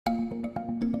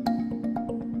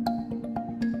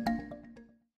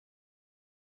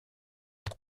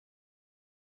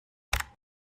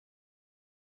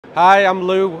Hi, I'm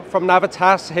Lou from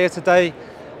Navitas here today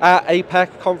at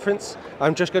APEC conference.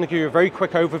 I'm just going to give you a very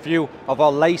quick overview of our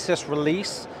latest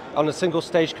release on the single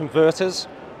stage converters.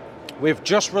 We've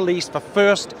just released the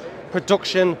first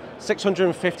production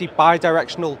 650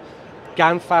 bidirectional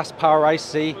GaNFast power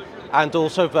IC and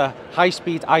also the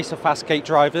high-speed ISOFast gate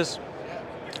drivers.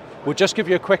 We'll just give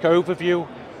you a quick overview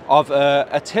of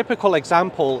a typical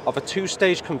example of a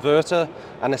two-stage converter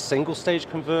and a single-stage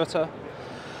converter.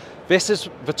 This is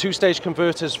the two-stage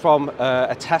converters from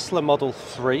a Tesla Model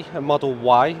 3, a Model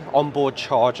Y onboard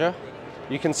charger.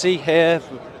 You can see here,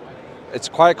 it's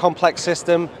quite a complex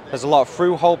system. There's a lot of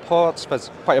through-hole ports. There's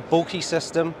quite a bulky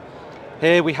system.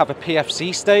 Here we have a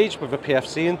PFC stage with the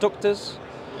PFC inductors.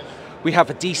 We have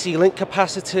a DC link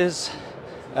capacitors.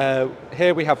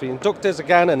 Here we have the inductors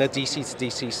again and a DC to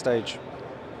DC stage.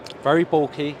 Very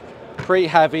bulky, pretty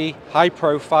heavy, high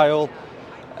profile.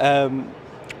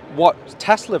 What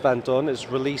Tesla then done is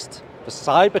released the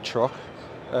Cybertruck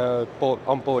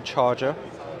onboard charger,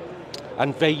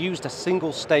 and they used a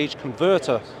single stage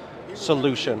converter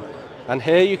solution. And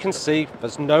here you can see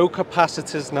there's no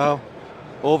capacitors now.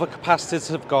 All the capacitors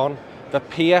have gone. The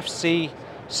PFC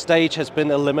stage has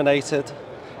been eliminated,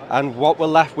 and what we're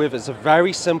left with is a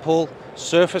very simple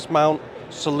surface mount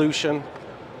solution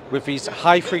with these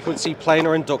high frequency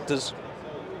planar inductors,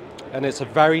 and it's a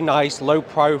very nice low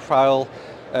profile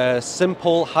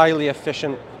simple, highly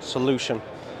efficient solution.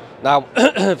 Now,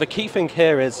 the key thing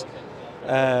here is,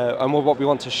 and what we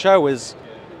want to show is,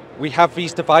 we have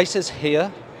these devices here.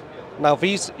 Now,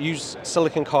 these use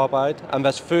silicon carbide, and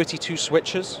there's 32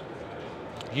 switches.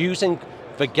 Using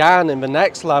the GaN in the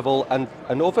next level and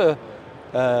other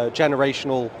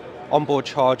generational onboard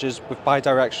chargers with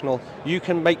bidirectional, you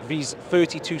can make these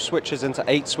 32 switches into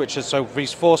 8 switches, so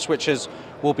these 4 switches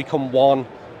will become one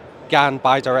GaN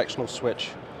bidirectional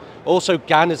switch. Also,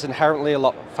 GaN is inherently a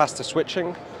lot faster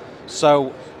switching,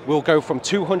 so we'll go from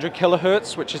 200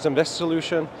 kilohertz, which is in this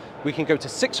solution, we can go to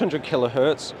 600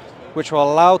 kilohertz, which will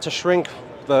allow to shrink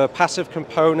the passive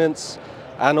components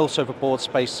and also the board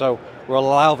space, so will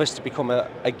allow this to become,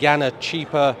 again, a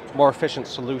cheaper, more efficient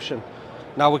solution.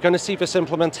 Now, we're going to see this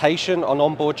implementation on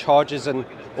onboard chargers and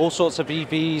all sorts of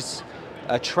EVs.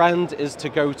 A trend is to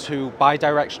go to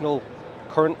bidirectional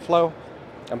current flow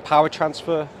and power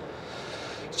transfer.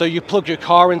 So you plug your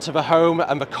car into the home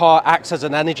and the car acts as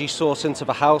an energy source into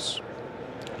the house.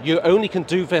 You only can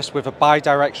do this with a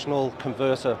bidirectional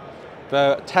converter.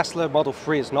 The Tesla Model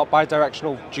 3 is not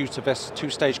bidirectional due to this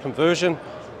two-stage conversion.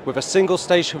 With a single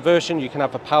stage conversion, you can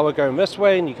have the power going this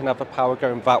way and you can have the power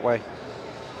going that way.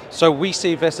 So we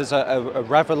see this as a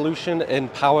revolution in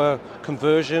power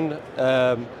conversion,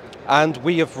 and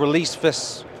we have released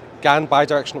this GaN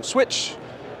bidirectional switch,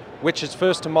 which is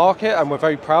first to market, and we're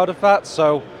very proud of that.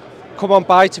 So come on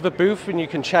by to the booth and you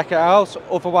can check it out.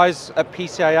 Otherwise, at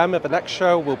PCIM at the next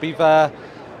show, we'll be there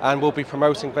and we'll be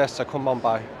promoting this, so come on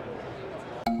by.